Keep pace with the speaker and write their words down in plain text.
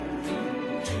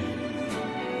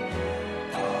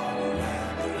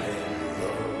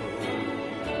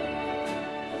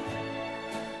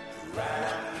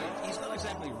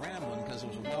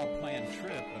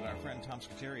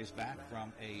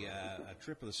from a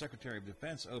trip of the Secretary of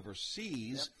Defense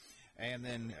overseas, and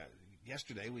then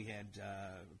yesterday we had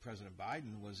President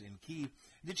Biden was in Kyiv.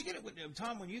 Did you get it,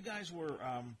 Tom, when you guys were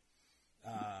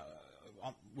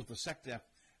with the SecDef,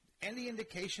 any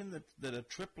indication that a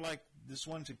trip like this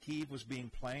one to Kyiv was being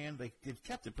planned? They've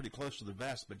kept it pretty close to the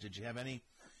vest, but did you have any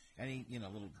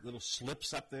little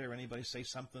slips up there? Anybody say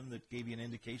something that gave you an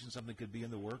indication something could be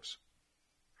in the works?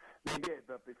 They did,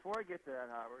 but before I get to that,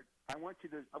 Howard, I'm going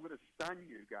to stun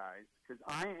you guys, because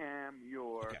I am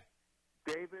your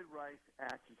David Rice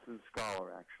Atchison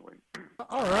scholar, actually.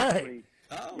 All right.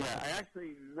 Yeah, I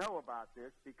actually know about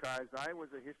this because I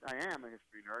am a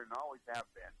history nerd and always have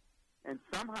been. And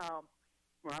somehow,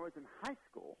 when I was in high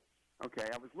school, I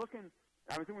was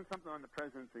doing something on the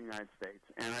President of the United States,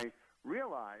 and I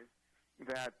realized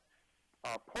that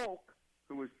Polk,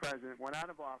 who was president, went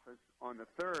out of office on the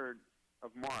 3rd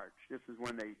of March. This is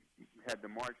when they had the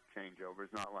March changeover.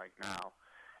 It's not like now.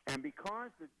 And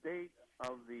because the date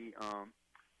of the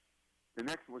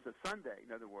next was a Sunday,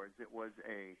 in other words, it was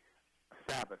a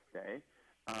Sabbath day,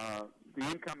 the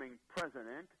incoming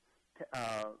president,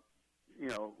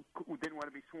 didn't want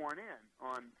to be sworn in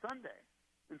on Sunday.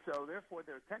 And so, therefore,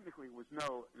 there technically was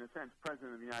no, in a sense,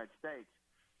 president of the United States.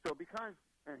 So because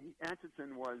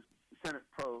Atchison was Senate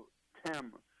pro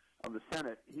tem of the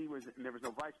Senate, and there was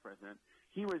no vice president.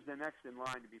 He was the next in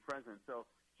line to be president. So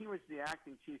he was the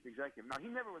acting chief executive. Now, he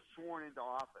never was sworn into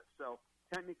office. So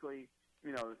technically,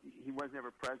 he was never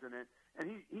president.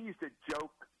 And he used to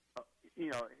joke, he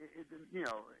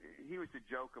used to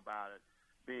joke about it,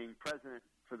 being president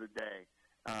for the day,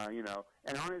 And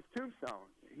on his tombstone,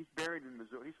 he's buried in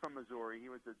Missouri. He's from Missouri. He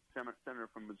was a senator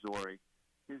from Missouri.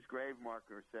 His grave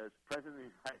marker says, President of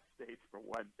the United States for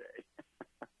one day.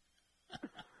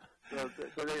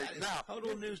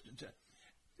 Total news.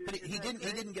 But he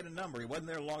didn't get a number. He wasn't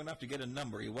there long enough to get a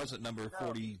number. He wasn't number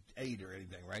 48 or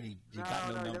anything, right? He got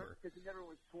no number. Because he never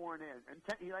was sworn in. And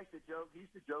he liked to joke. He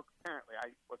used to joke, apparently.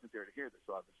 I wasn't there to hear this,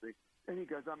 obviously. And he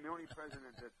goes, I'm the only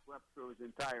president that slept through his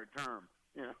entire term.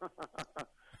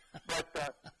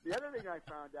 But the other thing I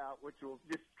found out, which will,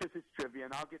 just because it's trivia,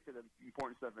 and I'll get to the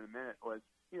important stuff in a minute, was,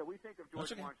 we think of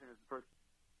George Washington as the first.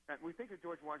 We think of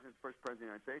George Washington as the first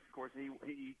president of the United States. Of course, he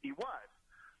was.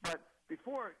 But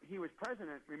before he was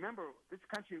president, remember, this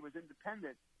country was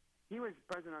independent. He was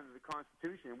president under the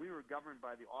Constitution, and we were governed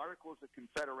by the Articles of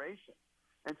Confederation.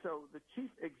 And so the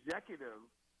chief executive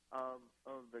of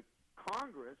the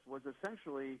Congress was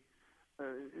essentially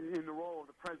in the role of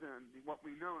the president, what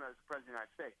we know as the president of the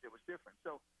United States. It was different.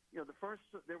 So, there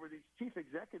were these chief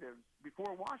executives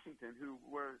before Washington who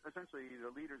were essentially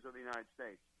the leaders of the United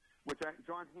States, which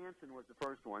John Hanson was the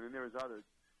first one, and there was others.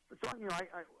 But so,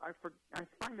 I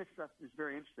find this stuff is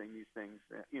very interesting, these things,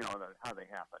 how they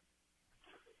happen.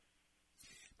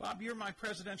 Bob, you're my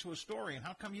presidential historian.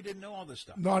 How come you didn't know all this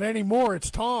stuff? Not anymore. It's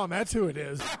Tom. That's who it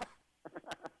is. Sorry,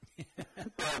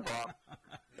 Bob.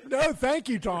 No, thank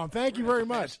you, Tom. Thank you very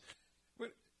much.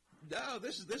 No,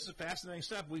 this is fascinating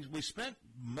stuff. We spent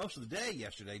most of the day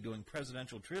yesterday doing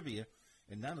presidential trivia,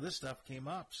 and none of this stuff came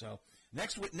up. So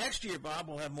next year, Bob,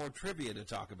 we'll have more trivia to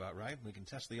talk about, right? We can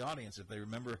test the audience if they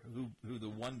remember who the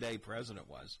one-day president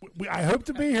was. I hope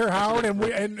to be here, Howard, and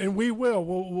we will.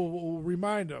 We'll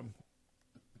remind them.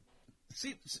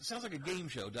 See, it sounds like a game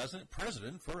show, doesn't it?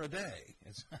 President for a day.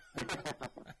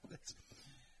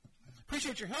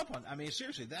 Appreciate your help on. I mean,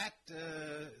 seriously, that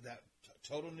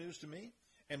total news to me.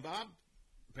 And Bob,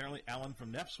 apparently Alan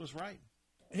from NEPS was right.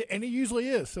 And he usually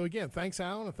is. So again, thanks,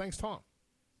 Alan, and thanks, Tom.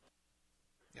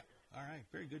 Yeah. All right.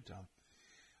 Very good, Tom.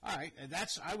 All right. And I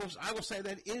will say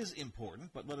that is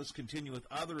important, but let us continue with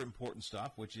other important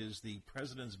stuff, which is the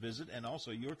president's visit and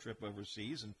also your trip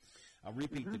overseas. And I'll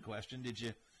repeat the question. Did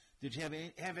you have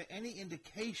any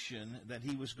indication that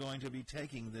he was going to be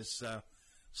taking this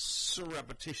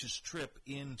surreptitious trip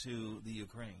into the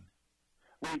Ukraine?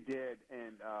 We did,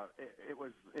 and it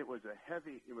was a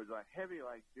heavy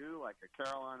like dew, like a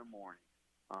Carolina morning.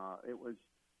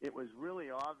 It was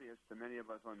really obvious to many of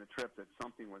us on the trip that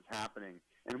something was happening,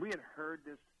 and we had heard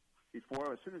this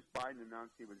before. As soon as Biden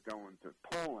announced he was going to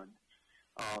Poland,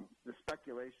 the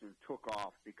speculation took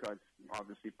off because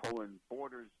obviously Poland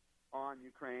borders on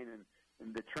Ukraine, and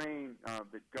the train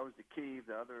that goes to Kyiv,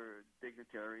 the other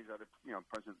dignitaries,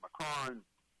 President Macron,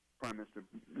 Prime Minister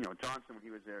Johnson when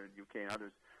he was there in the UK, and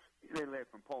others, they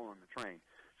left from Poland on the train.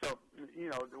 So,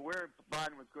 where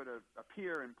Biden was going to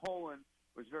appear in Poland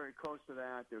was very close to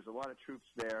that. There was a lot of troops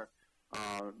there.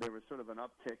 There was sort of an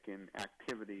uptick in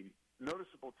activity,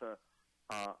 noticeable to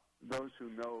those who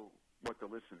know what to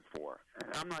listen for. And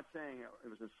I'm not saying it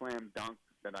was a slam dunk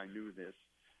that I knew this,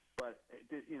 But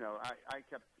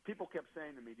people kept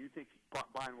saying to me, "Do you think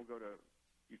Biden will go to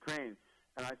Ukraine?"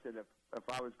 And I said, if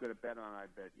I was going to bet on it,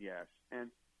 I'd bet yes. And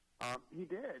he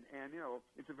did. And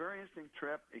it's a very interesting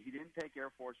trip. He didn't take Air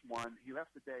Force One. He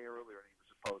left a day earlier than he was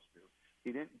supposed to.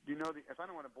 He didn't. Do you know if I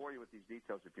don't want to bore you with these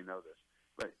details, if you know this,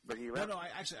 but he left. No.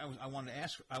 I wanted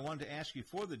to ask you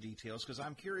for the details because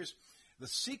I'm curious. The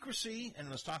secrecy, and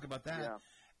let's talk about that,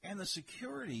 and the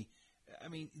security. I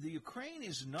mean, the Ukraine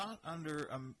is not under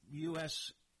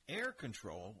U.S. air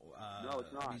control. No,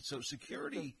 it's not. So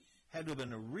security had to have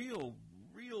been a real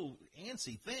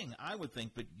antsy thing, I would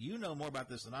think. But you know more about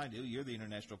this than I do. You're the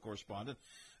international correspondent.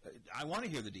 I want to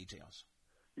hear the details.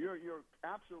 You're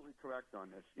absolutely correct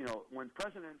on this. When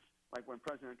President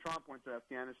Trump went to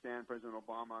Afghanistan, President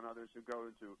Obama and others who go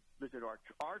to visit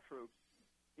our troops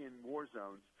in war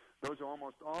zones, there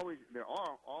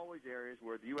are always areas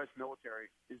where the U.S. military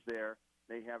is there.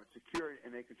 They have it secured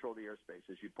and they control the airspace,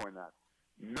 as you pointed out.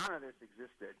 None of this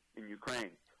existed in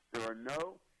Ukraine. There are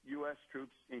no U.S.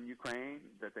 troops in Ukraine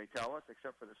that they tell us,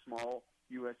 except for the small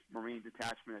U.S. Marine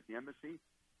detachment at the embassy.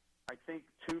 I think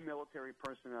 2 military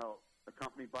personnel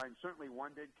accompanied Biden. Certainly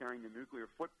one did, carrying the nuclear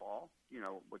football. You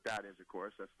know what that is, of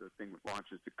course. That's the thing that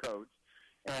launches the codes.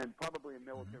 And probably a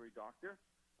military doctor.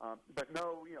 But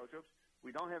no, troops.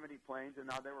 We don't have any planes. And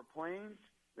now there were planes,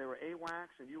 there were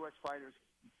AWACS and U.S. fighters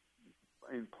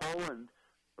in Poland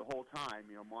the whole time,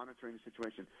 monitoring the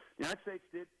situation. The United States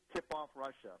did tip off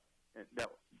Russia that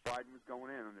Biden was going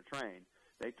in on the train.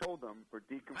 They told them for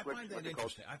deconfliction. I find that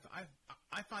interesting.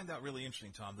 I find that really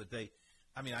interesting, Tom, that they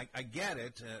 – I mean, I get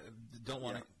it. Don't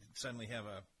want to suddenly have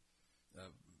a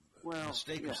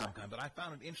mistake of some kind, but I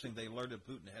found it interesting they alerted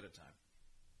Putin ahead of time.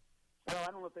 Well,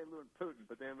 I don't know if they learned Putin,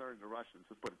 but they learned the Russians.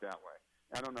 Let's put it that way.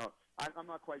 I don't know. I'm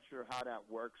not quite sure how that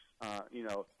works.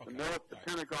 The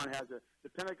Pentagon has a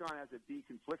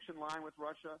deconfliction line with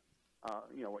Russia.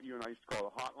 What you and I used to call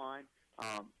a hotline.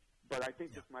 But I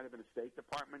think this might have been a State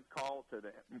Department call to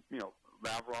the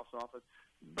Lavrov's office.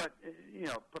 But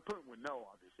but Putin would know.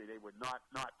 Obviously, they would not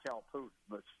tell Putin.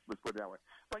 Let's put it that way.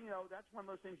 But that's one of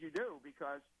those things you do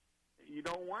because you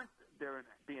don't want there to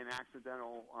be an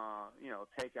accidental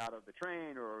take out of the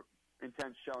train or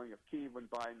intense shelling of Kyiv when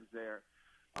Biden's there.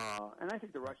 And I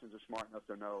think the Russians are smart enough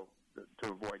to know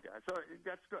to avoid that. So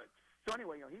that's good. So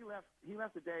anyway, he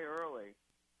left a day early.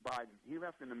 Biden. He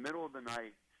left in the middle of the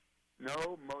night.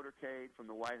 No motorcade from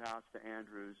the White House to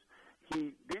Andrews.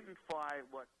 He didn't fly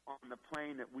on the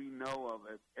plane that we know of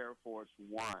as Air Force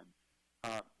One.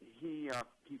 He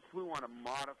flew on a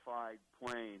modified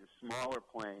plane, a smaller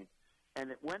plane, and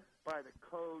it went by the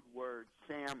code word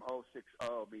SAM 060,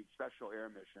 means Special Air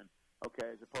Mission,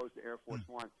 as opposed to Air Force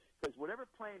One. Because whatever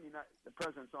plane the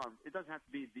president's on, it doesn't have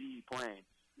to be the plane.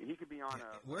 He could be on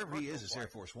wherever he is Air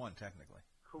Force One, technically.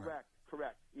 Correct.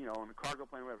 On a cargo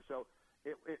plane, whatever. So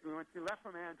it left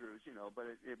from Andrews, but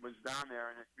it was down there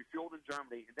and it refueled in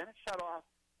Germany, and then it shut off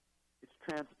its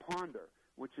transponder,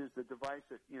 which is the device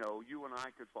that you and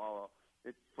I could follow.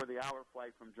 It's for the hour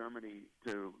flight from Germany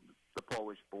to the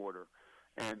Polish border,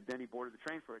 and then he boarded the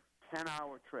train for a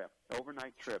 10-hour trip,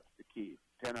 overnight trip to Kyiv,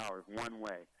 10 hours one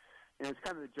way. And it's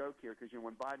kind of the joke here because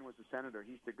when Biden was a senator,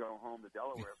 he used to go home to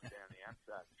Delaware every day on the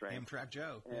Amtrak train. Amtrak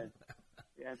Joe. And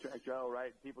Amtrak Joe,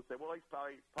 right? People say, well, he's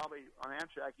probably on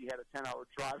Amtrak. He had a 10-hour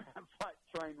drive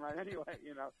train ride anyway,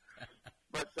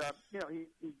 But he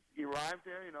arrived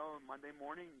there, Monday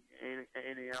morning, 8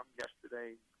 a.m.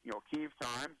 yesterday, Kyiv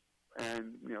time,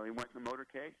 and he went in the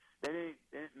motorcade.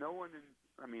 No one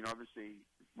obviously,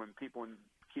 when people in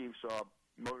Kyiv saw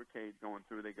motorcade going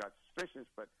through, they got suspicious,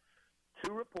 but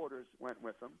 2 reporters went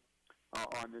with them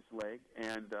on this leg,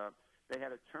 and they had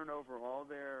to turn over all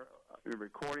their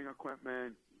recording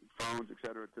equipment, phones, et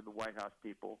cetera, to the White House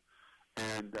people,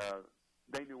 and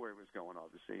they knew where he was going,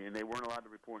 obviously, and they weren't allowed to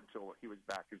report until he was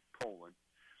back in Poland.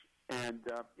 And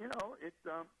it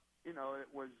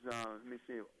was. Let me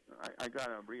see. I got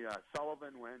to read.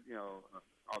 Sullivan went.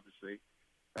 Obviously,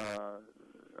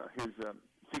 his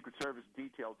Secret Service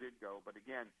detail did go, but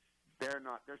again, they're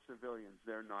civilians.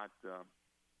 They're not.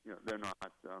 They're not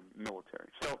military.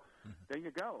 So there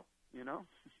you go.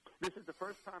 This is the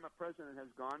first time a president has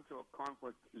gone to a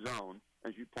conflict zone,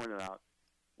 as you pointed out,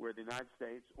 where the United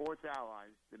States or its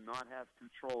allies did not have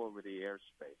control over the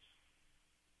airspace.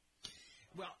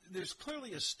 Well, there's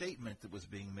clearly a statement that was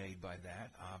being made by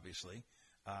that, obviously,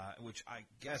 which I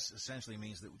guess essentially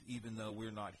means that even though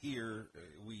we're not here,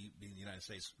 we, being the United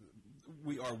States,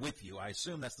 we are with you. I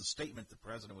assume that's the statement the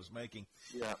president was making.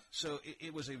 Yeah. So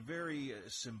it was a very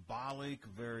symbolic,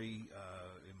 very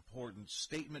important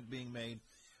statement being made.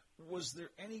 Was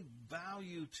there any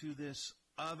value to this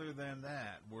other than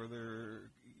that? Were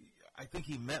there I think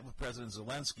he met with President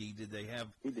Zelensky. Did they have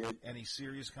He did. any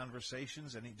serious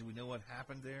conversations? Do we know what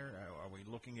happened there? Are we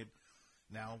looking at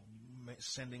now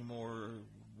sending more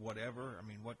whatever? I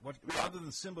mean, what other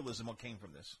than symbolism, what came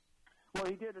from this? Well,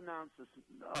 he did announce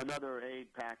another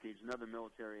aid package, another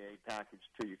military aid package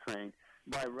to Ukraine.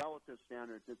 By relative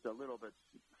standards, it's a little bit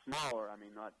smaller. I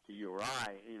mean, not to you or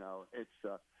I.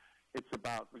 It's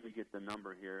about, let me get the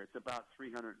number here, it's about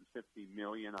 $350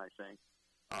 million, I think,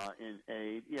 in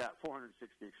aid. Yeah,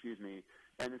 460, excuse me.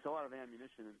 And it's a lot of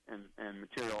ammunition and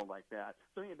material like that.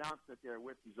 So he announced it there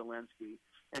with Zelensky,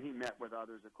 and he met with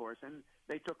others, of course. And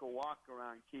they took a walk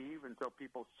around Kyiv, and so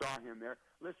people saw him there.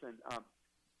 Listen,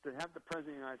 to have the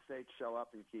President of the United States show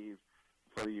up in Kyiv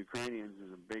for the Ukrainians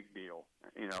is a big deal,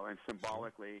 and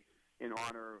symbolically in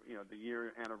honor, the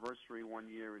year anniversary 1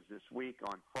 year is this week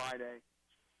on Friday.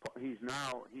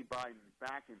 Biden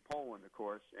back in Poland, of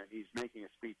course, and he's making a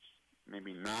speech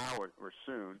maybe now or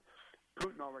soon.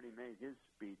 Putin already made his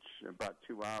speech about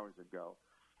 2 hours ago.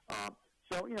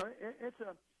 So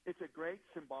it's a great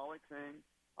symbolic thing,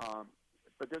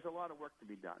 but there's a lot of work to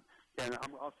be done. And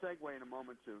I'll segue in a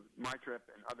moment to my trip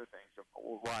and other things of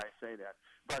why I say that.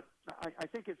 But I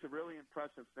think it's a really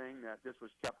impressive thing that this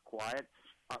was kept quiet.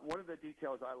 One of the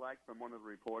details I liked from one of the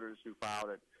reporters who filed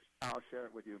it, I'll share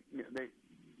it with you.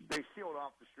 They sealed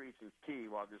off the streets in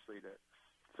Kyiv, obviously,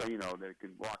 so they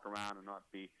could walk around and not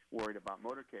be worried about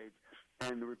motorcades.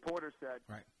 And the reporter said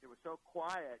It was so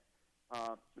quiet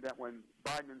that when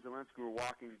Biden and Zelensky were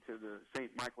walking to the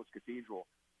St. Michael's Cathedral,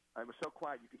 it was so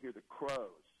quiet you could hear the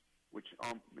crows, which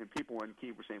and people in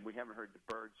Kyiv were saying, we haven't heard the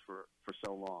birds for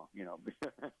so long,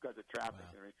 because of traffic.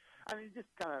 Wow. I mean,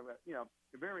 just kind of,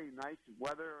 very nice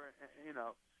weather,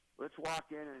 let's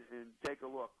walk in and take a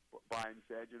look, Biden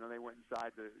said. They went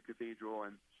inside the cathedral,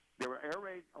 and there were air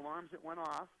raid alarms that went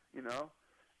off,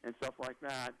 and stuff like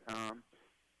that. But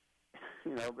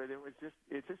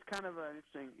it's just kind of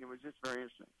it was just very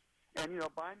interesting. And,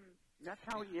 Biden, that's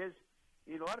how he is.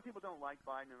 A lot of people don't like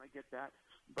Biden, and I get that.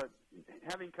 But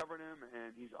having covered him,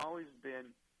 and he's always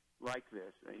been like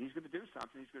this. He's going to do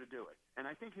something, he's going to do it. And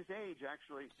I think his age,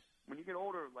 actually, when you get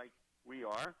older like we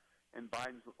are, and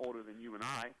Biden's older than you and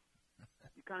I,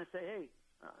 you kind of say, hey,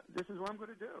 this is what I'm going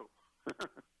to do.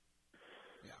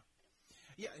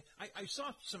 Yeah, I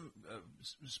saw some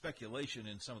speculation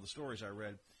in some of the stories I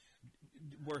read.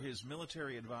 Were his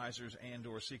military advisors and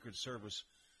or Secret Service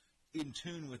in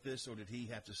tune with this, or did he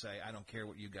have to say, I don't care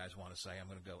what you guys want to say, I'm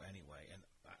going to go anyway? And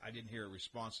I didn't hear a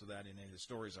response to that in any of the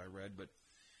stories I read, but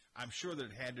I'm sure that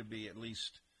it had to be at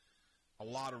least a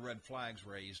lot of red flags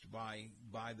raised by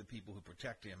the people who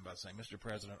protect him by saying, Mr.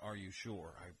 President, are you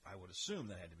sure? I would assume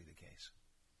that had to be the case.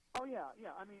 Oh, yeah.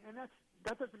 I mean, and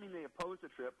that doesn't mean they oppose the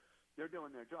trip. They're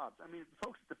doing their jobs. I mean,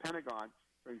 folks at the Pentagon,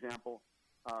 for example,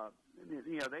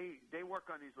 they work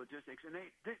on these logistics, and they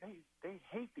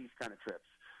hate these kind of trips,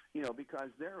 because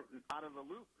they're out of the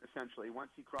loop, essentially, once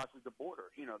he crosses the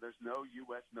border. There's no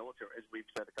U.S. military, as we've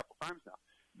said a couple times now.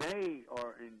 They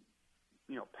are in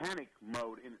panic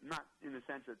mode, not in the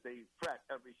sense that they fret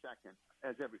every second,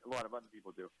 as a lot of other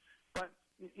people do. But,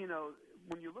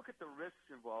 when you look at the risks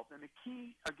involved, and the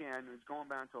key, again, is going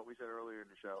back to what we said earlier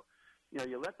in the show,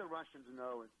 you let the Russians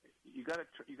know, you got to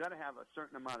have a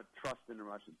certain amount of trust in the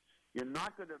Russians. You're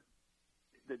not going to,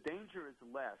 the danger is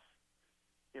less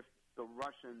if the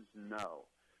Russians know,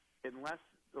 unless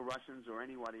the Russians or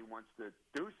anybody wants to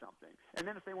do something. And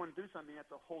then if they want to do something,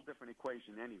 that's a whole different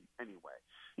equation anyway.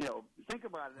 Think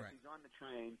about it. If he's on the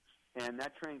train and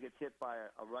that train gets hit by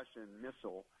a Russian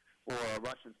missile, or a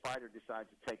Russian fighter decides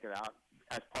to take it out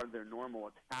as part of their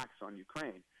normal attacks on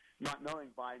Ukraine, not knowing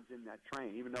Biden's in that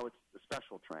train, even though it's a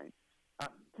special train.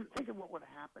 Think of what would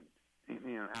have happened,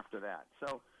 after that.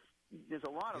 So there's a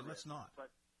lot of risks. Let's not.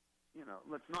 But,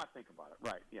 let's not think about it.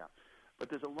 Right, yeah. But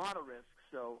there's a lot of risks,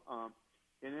 so,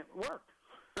 and it worked.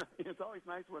 It's always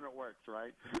nice when it works,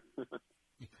 right?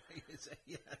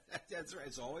 Yeah, that's right.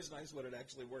 It's always nice when it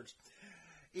actually works.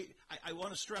 I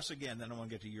want to stress again, then I want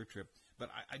to get to your trip, but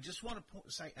I just want to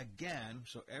say again,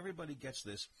 so everybody gets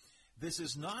this, this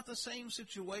is not the same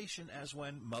situation as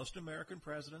when most American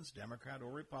presidents, Democrat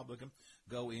or Republican,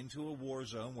 go into a war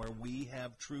zone where we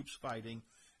have troops fighting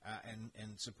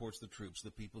and supports the troops,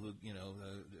 the people who,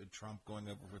 Trump going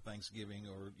over for Thanksgiving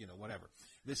or, whatever.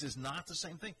 This is not the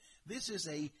same thing. This is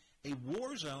a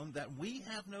war zone that we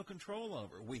have no control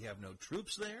over. We have no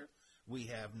troops there. We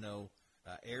have no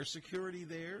air security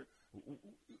there.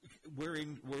 We're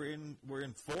in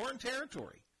foreign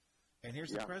territory, and here's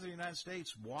the President of the United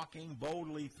States walking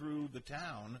boldly through the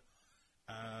town.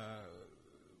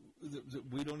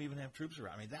 We don't even have troops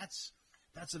around. I mean,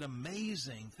 That's an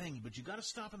amazing thing, but you got to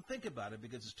stop and think about it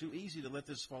because it's too easy to let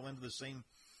this fall into the same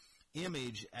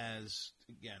image as,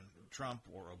 again, Trump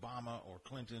or Obama or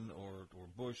Clinton or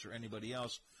Bush or anybody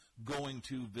else going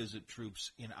to visit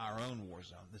troops in our own war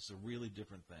zone. This is a really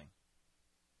different thing.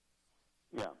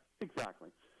 Yeah, exactly.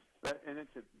 Let's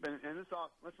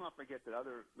not forget that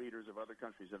other leaders of other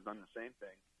countries have done the same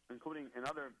thing, including and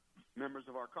other members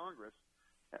of our Congress,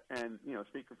 and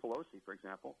Speaker Pelosi, for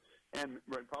example, and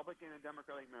Republican and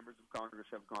Democratic members of Congress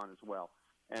have gone as well,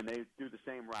 and they do the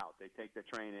same route. They take the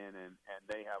train in, and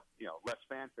they have less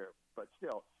fanfare, but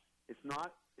still, it's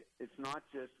not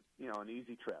just an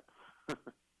easy trip.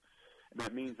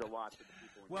 That means a lot to the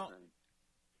people in Ukraine.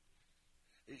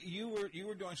 You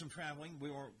were doing some traveling.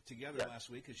 We were together last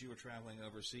week as you were traveling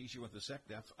overseas. You went to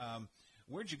SecDef.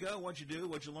 Where'd you go? What'd you do?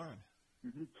 What'd you learn?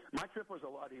 Mm-hmm. My trip was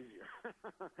a lot easier.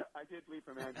 I did leave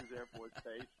from Andrews Air Force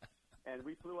Base, and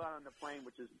we flew out on the plane,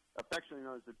 which is affectionately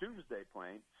known as the Doomsday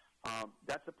plane.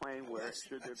 That's a plane where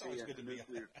should there be a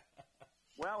nuclear...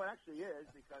 Well, it actually is,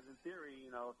 because in theory,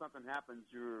 if something happens,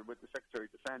 you're with the Secretary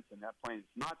of Defense, and that plane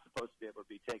is not supposed to be able to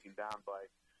be taken down by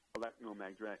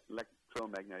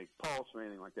electromagnetic pulse or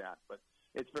anything like that. But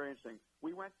it's very interesting.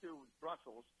 We went to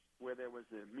Brussels, where there was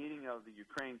a meeting of the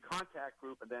Ukraine contact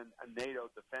group and then a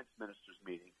NATO defense ministers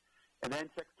meeting. And then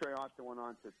Secretary Austin went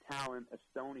on to Tallinn,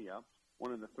 Estonia, one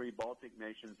of the 3 Baltic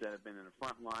nations that have been in the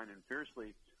front line and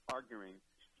fiercely arguing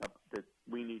that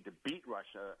we need to beat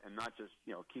Russia and not just,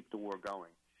 keep the war going.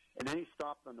 And then he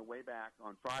stopped on the way back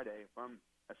on Friday from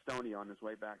Estonia on his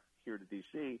way back here to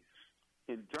D.C.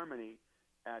 in Germany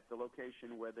at the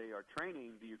location where they are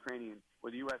training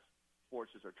where the U.S.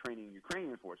 forces are training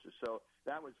Ukrainian forces. So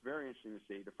that was very interesting to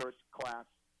see. The first class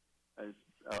is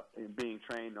being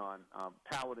trained on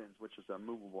Paladins, which is a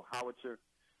movable howitzer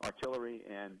artillery,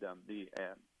 and the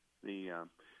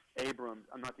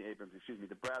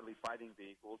Bradley fighting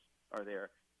vehicles are there.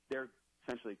 They're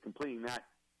essentially completing that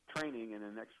training, and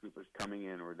the next group is coming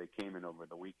in, or they came in over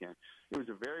the weekend. It was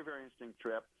a very, very interesting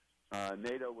trip.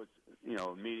 NATO was,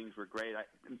 meetings were great.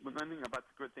 The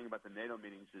good thing about the NATO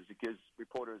meetings is it gives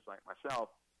reporters like myself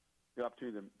the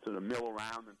opportunity to mill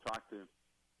around and talk to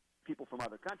people from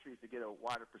other countries to get a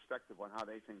wider perspective on how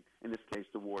they think, in this case,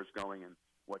 the war is going and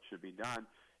what should be done.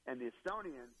 And the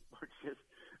Estonians were just,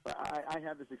 I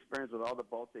have this experience with all the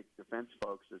Baltic defense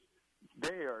folks, is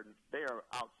they are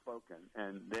outspoken.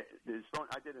 And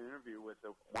I did an interview with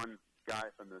one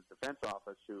guy from the defense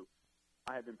office who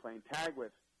I had been playing tag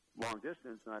with long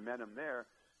distance, and I met him there.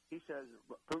 He says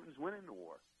Putin's winning the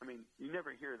war. I mean, you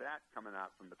never hear that coming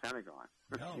out from the Pentagon.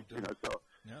 No,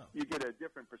 you get a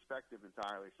different perspective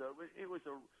entirely. So it was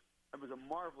a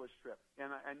marvelous trip,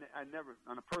 and I never,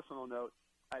 on a personal note,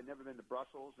 I'd never been to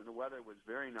Brussels, and the weather was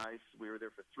very nice. We were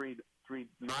there for three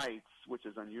nights, which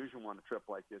is unusual on a trip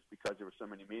like this because there were so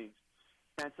many meetings.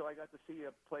 And so I got to see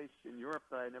a place in Europe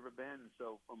that I had never been.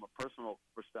 So from a personal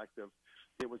perspective,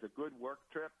 it was a good work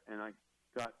trip, and I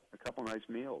got a couple nice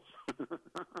meals.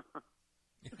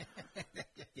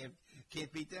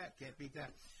 Can't beat that. Can't beat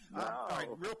that. No. All right,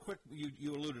 real quick,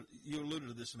 you alluded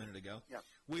to this a minute ago. Yep.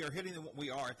 We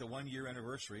are at the 1-year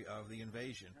anniversary of the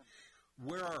invasion. Yep.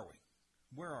 Where are we?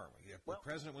 The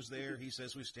president was there. He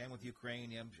says we stand with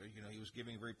Ukraine. I'm sure, he was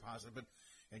giving very positive. But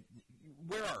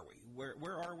where are we?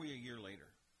 Where are we a year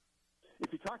later?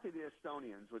 If you talk to the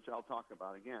Estonians, which I'll talk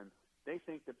about again, they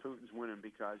think that Putin's winning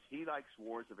because he likes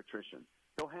wars of attrition.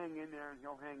 He'll hang in there, and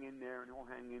he'll hang in there, and he'll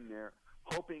hang in there,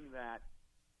 hoping that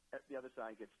the other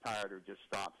side gets tired or just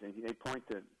stops. And they point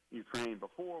to Ukraine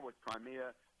before with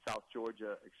Crimea, South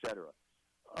Georgia, etc.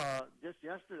 Just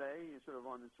yesterday, sort of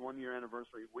on this 1-year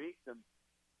anniversary week, the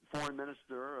foreign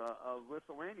minister of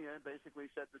Lithuania basically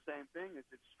said the same thing.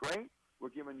 It's great.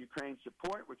 We're giving Ukraine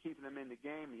support. We're keeping them in the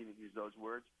game. He didn't use those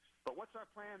words. But what's our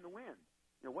plan to win?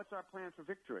 What's our plan for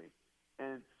victory?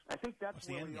 And I think that's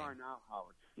where we are now,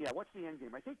 Howard. Yeah, what's the end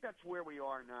game? I think that's where we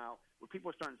are now, where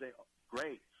people are starting to say, oh,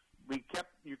 great, we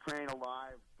kept Ukraine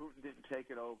alive. Putin didn't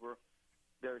take it over.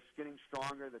 They're getting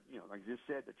stronger. Like you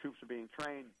said, the troops are being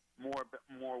trained.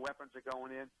 More weapons are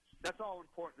going in. That's all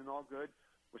important and all good.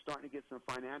 We're starting to get some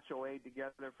financial aid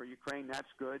together for Ukraine. That's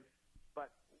good.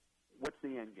 But what's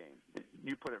the end game?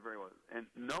 You put it very well. And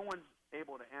no one's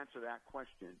able to answer that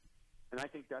question. And I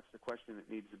think that's the question that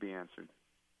needs to be answered.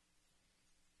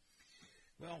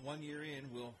 Well, 1 year in,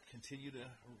 we'll continue to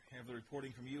have the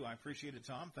reporting from you. I appreciate it,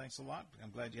 Tom. Thanks a lot. I'm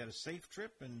glad you had a safe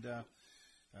trip. And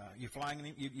you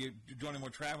flying? You doing any more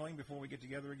traveling before we get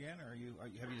together again? Or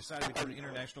have you decided to become an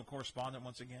international correspondent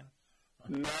once again?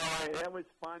 No, it was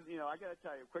fun. I got to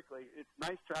tell you quickly, it's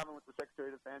nice traveling with the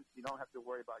Secretary of Defense. You don't have to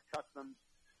worry about customs.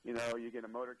 You know, you get a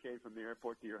motorcade from the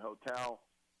airport to your hotel.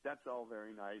 That's all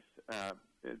very nice.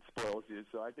 It spoils you,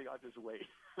 so I think I'll just wait.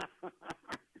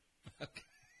 Okay.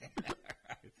 All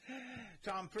right.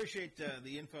 Tom, appreciate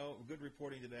the info. Good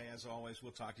reporting today, as always.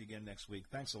 We'll talk to you again next week.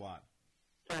 Thanks a lot.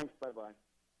 Thanks. Bye-bye.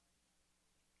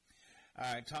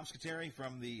 All right, Tom Squitieri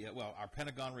from our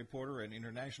Pentagon reporter and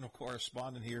international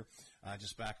correspondent here,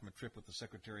 just back from a trip with the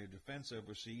Secretary of Defense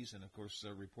overseas, and of course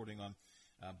reporting on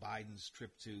Biden's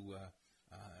trip to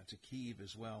Kyiv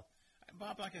as well.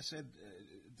 Bob, like I said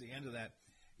at the end of that,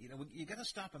 you got to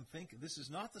stop and think. This is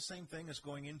not the same thing as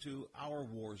going into our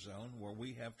war zone where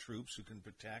we have troops who can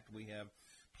protect. We have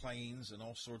planes and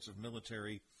all sorts of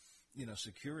military,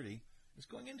 security. It's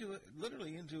going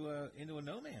literally into a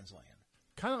no man's land.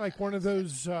 Kind of like one of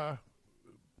those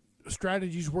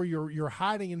strategies where you're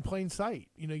hiding in plain sight.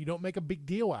 You don't make a big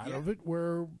deal out of it,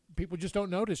 where people just don't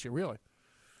notice you, really.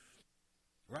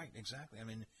 Right, exactly. I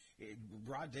mean,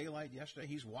 broad daylight yesterday,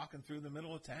 he's walking through the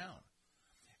middle of town.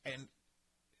 And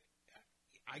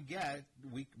I get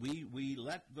it. We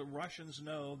let the Russians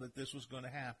know that this was going to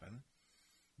happen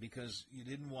because you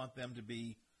didn't want them to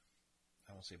be,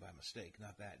 I won't say by mistake,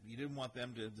 not that. You didn't want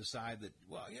them to decide that,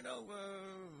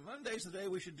 Monday's the day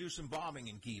we should do some bombing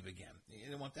in Kyiv again. You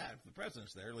didn't want that. If the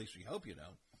president's there, at least we hope you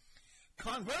don't.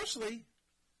 Conversely,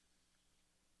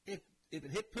 if it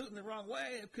hit Putin the wrong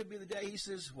way, it could be the day he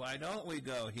says, why don't we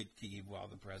go hit Kyiv while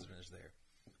the president is there?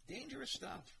 Dangerous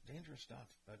stuff.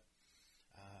 But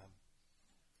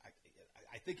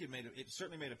I think it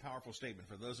certainly made a powerful statement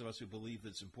for those of us who believe that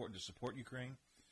it's important to support Ukraine.